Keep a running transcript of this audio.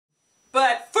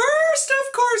But first,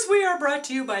 of course, we are brought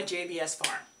to you by JBS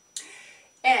Farm.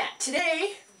 And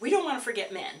today, we don't want to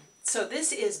forget men. So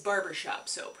this is barbershop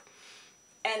soap.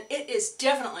 And it is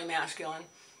definitely masculine.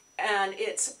 And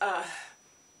it's, well,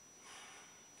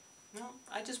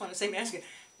 I just want to say masculine.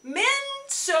 Men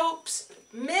soaps,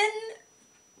 men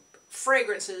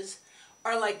fragrances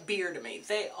are like beer to me.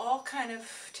 They all kind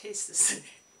of taste the same.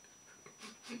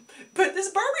 But this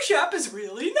barbershop is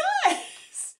really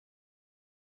nice.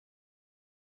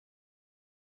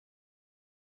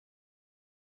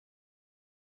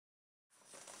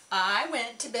 I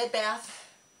went to Bed Bath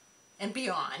and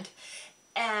Beyond,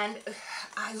 and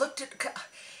I looked at,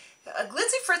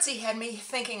 Glitzy Fritzy had me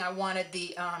thinking I wanted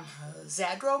the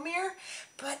Zadro,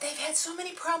 but they've had so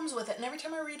many problems with it, and every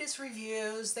time I read his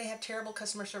reviews, they have terrible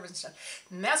customer service and stuff.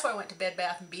 And that's why I went to Bed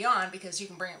Bath and Beyond, because you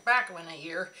can bring it back in a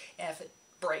year if it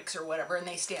breaks or whatever, and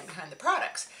they stand behind the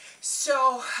products.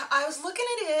 So I was looking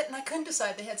at it, and I couldn't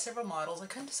decide. They had several models. I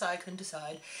couldn't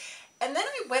decide. And then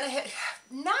I went ahead,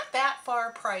 not that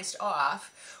far priced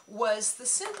off, was the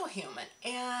Simplehuman.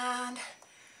 And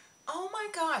oh my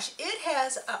gosh, it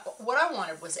has, what I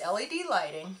wanted was LED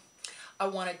lighting. I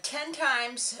wanted 10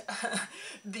 times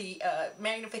the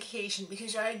magnification,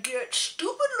 because I get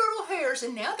stupid little hairs,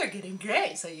 and now they're getting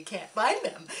gray, so you can't find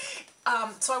them.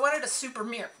 So I wanted a super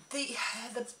mirror. The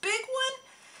big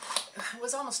one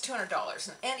was almost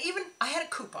 $200, and even I had a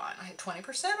coupon. I had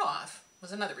 20% off.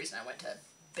 Was another reason I went to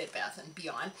Bed Bath and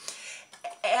Beyond.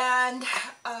 And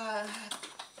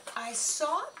I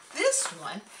saw this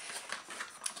one.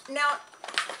 Now,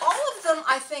 all of them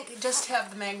I think just have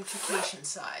the magnification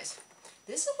size.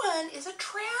 This one is a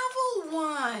travel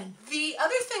one. The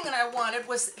other thing that I wanted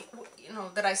was,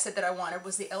 that I said that I wanted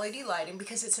was the LED lighting,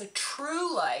 because it's a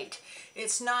true light.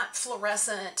 It's not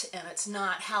fluorescent, and it's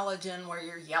not halogen where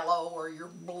you're yellow or you're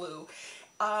blue.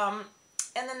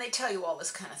 And then they tell you all this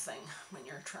kind of thing when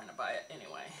you're trying to buy it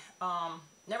anyway.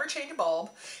 Never change a bulb.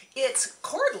 It's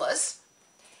cordless.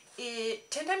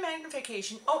 10-time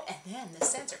magnification. Oh, and then the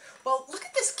sensor. Well, look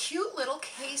at this cute little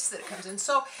case that it comes in.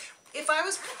 So if I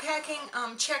was packing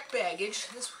checked baggage,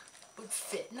 this would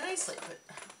fit nicely. But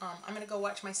I'm going to go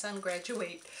watch my son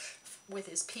graduate with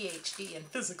his PhD in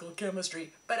physical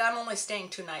chemistry. But I'm only staying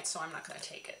 2 nights, so I'm not going to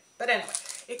take it. But anyway,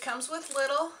 it comes with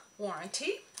little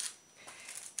warranty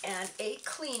and a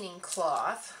cleaning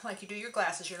cloth, like you do your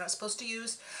glasses. You're not supposed to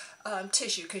use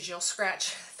tissue because you'll scratch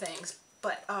things.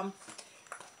 But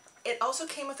it also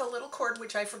came with a little cord,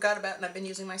 which I forgot about, and I've been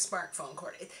using my smartphone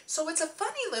cord. So it's a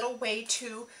funny little way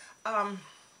to,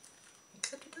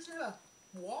 except it doesn't have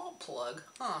a wall plug,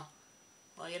 huh?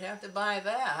 Well, you'd have to buy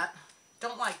that.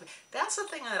 Don't like it. That's the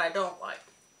thing that I don't like.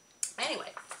 Anyway,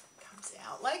 it comes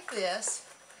out like this.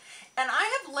 And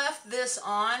I have left this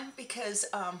on because,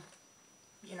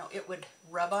 it would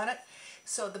rub on it.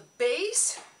 So the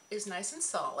base is nice and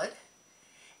solid,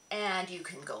 and you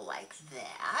can go like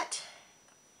that.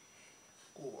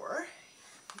 Or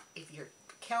if your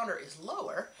counter is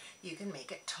lower, you can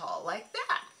make it tall like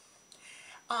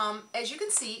that. As you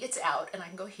can see, it's out, and I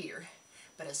can go here.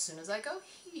 But as soon as I go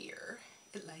here,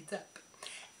 it lights up.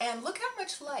 And look how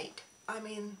much light. I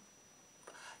mean,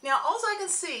 now all I can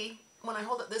see when I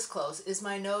hold it this close is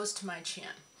my nose to my chin.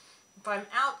 If I'm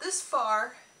out this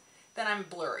far, then I'm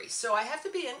blurry. So I have to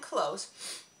be in close.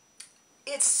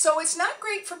 So it's not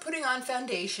great for putting on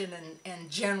foundation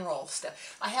and general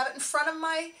stuff. I have it in front of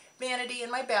my vanity in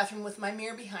my bathroom with my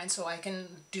mirror behind, so I can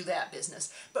do that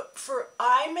business. But for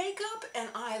eye makeup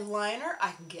and eyeliner,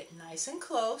 I can get nice and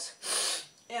close,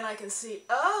 and I can see,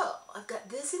 oh, I've got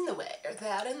this in the way or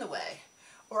that in the way,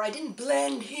 or I didn't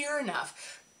blend here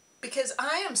enough, because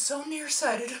I am so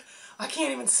nearsighted. I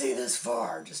can't even see this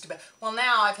far, just about. Well,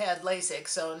 now I've had LASIK,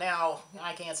 so now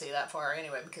I can't see that far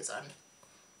anyway, because I'm,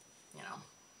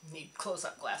 need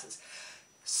close-up glasses.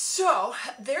 So,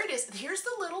 there it is. Here's the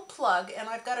little plug, and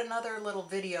I've got another little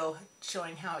video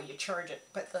showing how you charge it.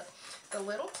 But the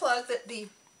little plug that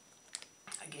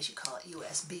I guess you call it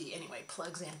USB, anyway,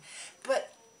 plugs in.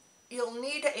 But you'll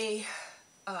need a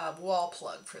wall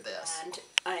plug for this. And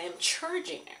I am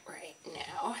charging it right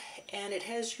now, and it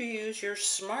has you use your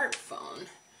smartphone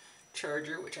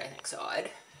charger, which I think's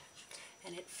odd.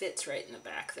 And it fits right in the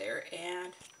back there,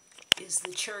 and is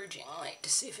the charging light to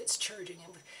see if it's charging.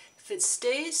 If it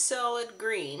stays solid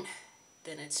green,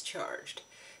 then it's charged.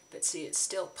 But see, it's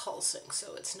still pulsing,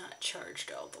 so it's not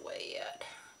charged all the way yet.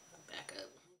 I'll back up.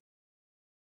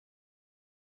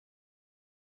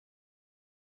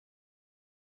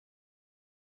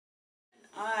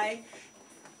 I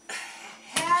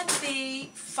had the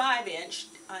 5-inch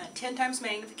 10 times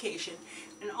magnification,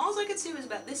 and all I could see was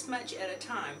about this much at a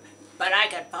time. but I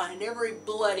could find every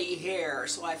bloody hair,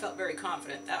 so I felt very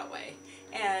confident that way.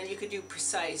 And you could do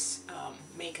precise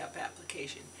makeup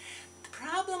application. The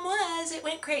problem was it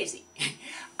went crazy.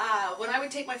 When I would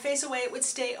take my face away, it would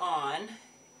stay on,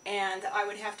 and I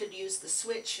would have to use the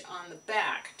switch on the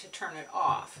back to turn it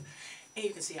off. And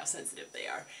you can see how sensitive they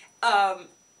are.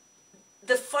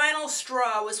 The final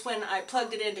straw was when I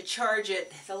plugged it in to charge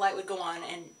it, the light would go on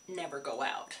and never go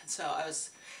out. So I was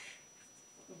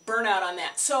burnt out on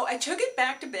that. So I took it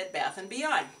back to Bed Bath &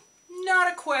 Beyond.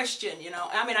 Not a question, you know.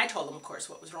 I mean, I told them, of course,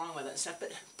 what was wrong with it and stuff,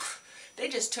 but they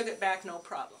just took it back, no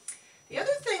problem. The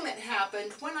other thing that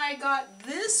happened when I got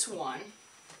this one,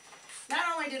 not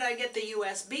only did I get the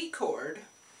USB cord,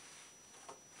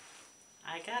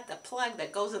 I got the plug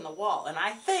that goes in the wall. And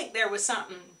I think there was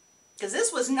something, because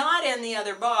this was not in the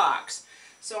other box.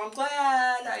 So I'm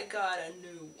glad I got a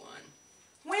new one.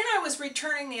 When I was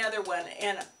returning the other one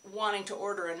and wanting to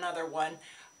order another one,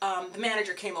 the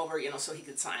manager came over, you know, so he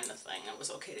could sign the thing. It was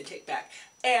okay to take back.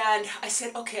 And I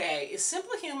said, okay, is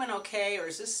Simplehuman okay, or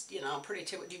is this, you know, pretty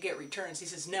typical? Do you get returns? He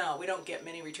says, no, we don't get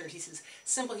many returns. He says,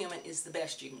 Simplehuman is the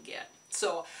best you can get.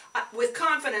 So with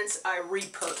confidence, I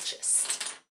repurchased.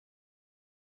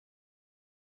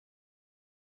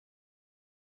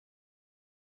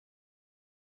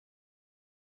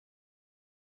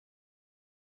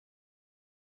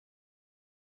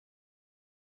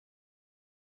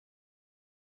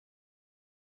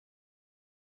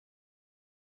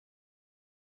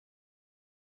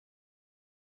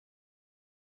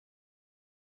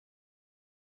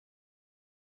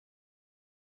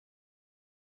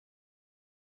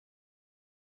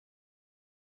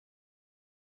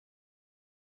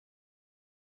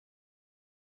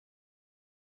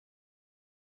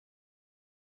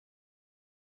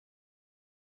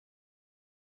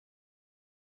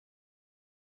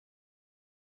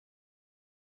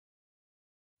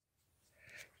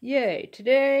 Yay,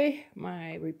 today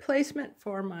my replacement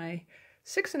for my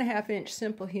 6.5-inch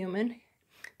Simplehuman,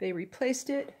 they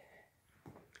replaced it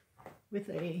with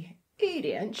a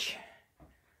 8-inch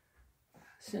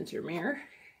sensor mirror.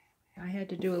 I had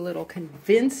to do a little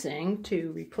convincing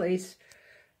to replace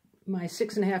my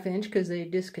 6.5-inch because they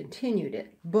discontinued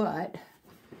it, but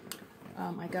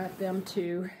I got them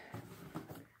to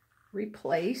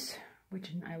replace, which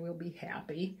I will be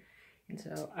happy. And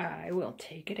so I will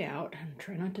take it out and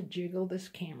try not to jiggle this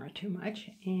camera too much,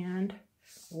 and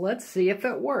let's see if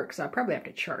it works. I'll probably have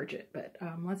to charge it, but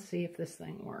let's see if this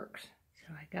thing works.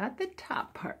 So I got the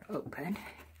top part open,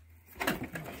 and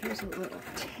here's a little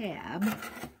tab.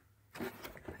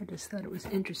 I just thought it was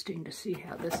interesting to see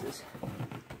how this is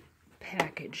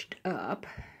packaged up.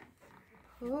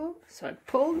 Oh, so I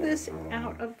pulled this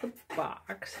out of the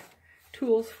box.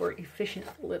 Tools for efficient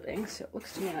living. So it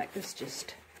looks to me like this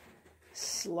just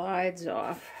slides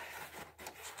off,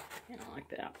 you know, like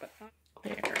that. But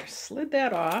there, slid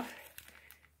that off.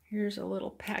 Here's a little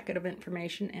packet of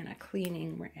information and a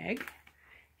cleaning rag.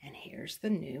 And here's the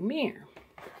new mirror.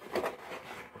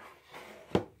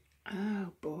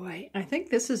 Oh boy, I think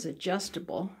this is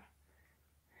adjustable.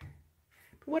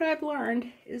 But what I've learned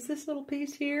is this little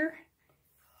piece here,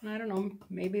 and I don't know,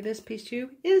 maybe this piece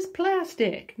too, is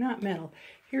plastic, not metal.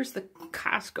 Here's the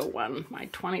Costco one, my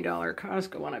 $20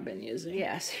 Costco one I've been using.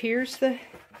 Yes, here's the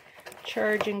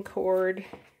charging cord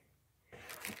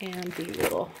and the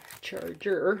little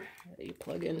charger that you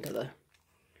plug into the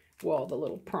wall. The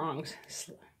little prongs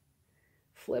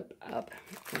flip up,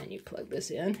 and then you plug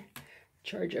this in,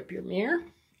 charge up your mirror,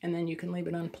 and then you can leave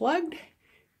it unplugged,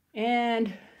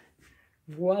 and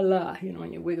voila, you know,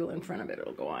 when you wiggle in front of it,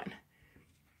 it'll go on.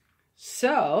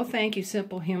 So, thank you,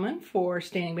 Simplehuman, for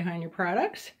standing behind your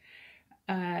products.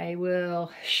 I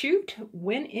will shoot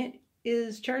when it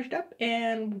is charged up,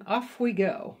 and off we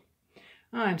go.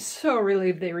 I'm so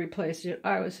relieved they replaced it.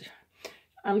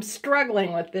 I'm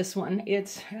struggling with this one.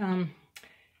 It's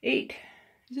 8,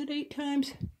 is it 8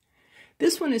 times?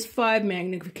 This one is 5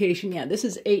 magnification. Yeah, this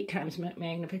is 8 times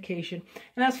magnification,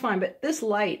 and that's fine, but this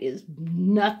light is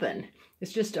nothing.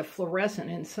 It's just a fluorescent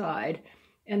inside.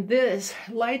 And this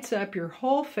lights up your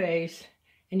whole face,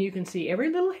 and you can see every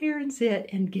little hair and zit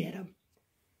and get them.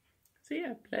 So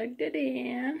yeah, plugged it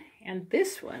in, and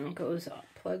this one goes up,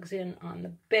 plugs in on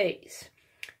the base.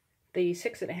 The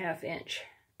 6.5-inch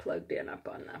plugged in up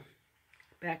on the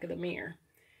back of the mirror.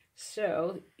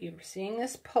 So you're seeing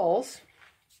this pulse.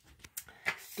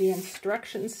 The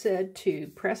instructions said to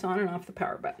press on and off the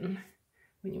power button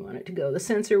when you want it to go. The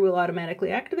sensor will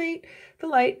automatically activate the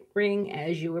light ring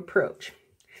as you approach.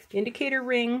 The indicator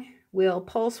ring will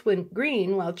pulse when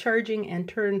green while charging and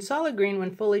turn solid green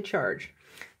when fully charged.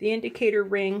 The indicator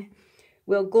ring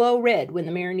will glow red when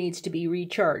the mirror needs to be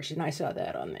recharged, and I saw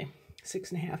that on the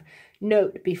 6.5.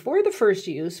 Note, before the first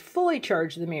use, fully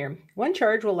charge the mirror. One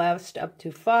charge will last up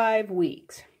to 5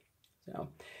 weeks. So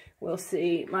we'll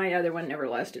see. My other one never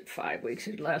lasted 5 weeks.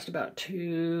 It lasted about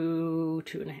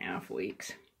 2.5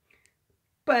 weeks.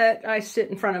 But I sit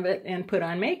in front of it and put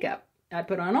on makeup. I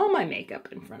put on all my makeup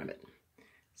in front of it.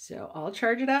 So I'll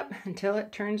charge it up until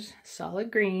it turns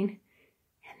solid green,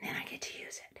 and then I get to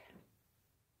use it.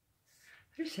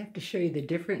 I just have to show you the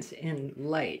difference in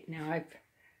light. Now I've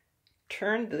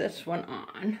turned this one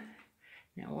on.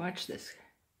 Now watch this.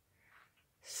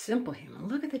 Simplehuman.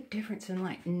 Look at the difference in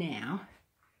light. Now,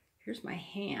 here's my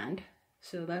hand.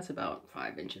 So that's about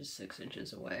 5 inches, 6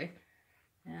 inches away.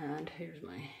 And here's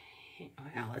my hand.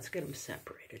 Well, let's get them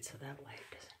separated so that light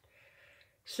doesn't.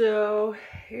 So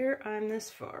here I'm this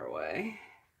far away.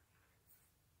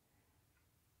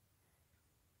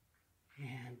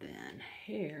 And then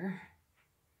here.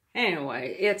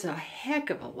 Anyway, it's a heck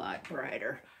of a lot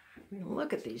brighter. I mean,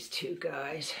 look at these two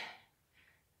guys.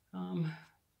 I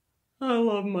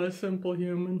love my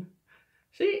Simplehuman.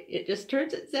 See, it just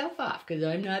turns itself off because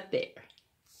I'm not there.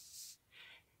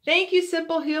 Thank you,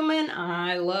 Simplehuman.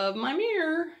 I love my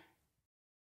mirror.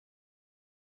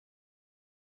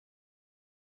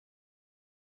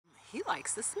 He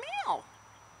likes the smell.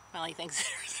 Well, he thinks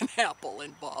there's an apple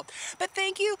involved. But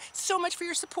thank you so much for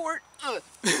your support.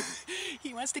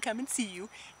 He wants to come and see you,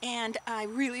 and I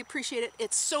really appreciate it.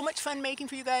 It's so much fun making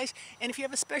for you guys. And if you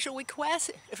have a special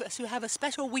request,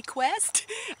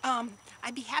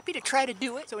 I'd be happy to try to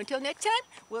do it. So until next time,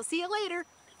 we'll see you later.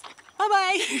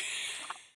 Bye-bye.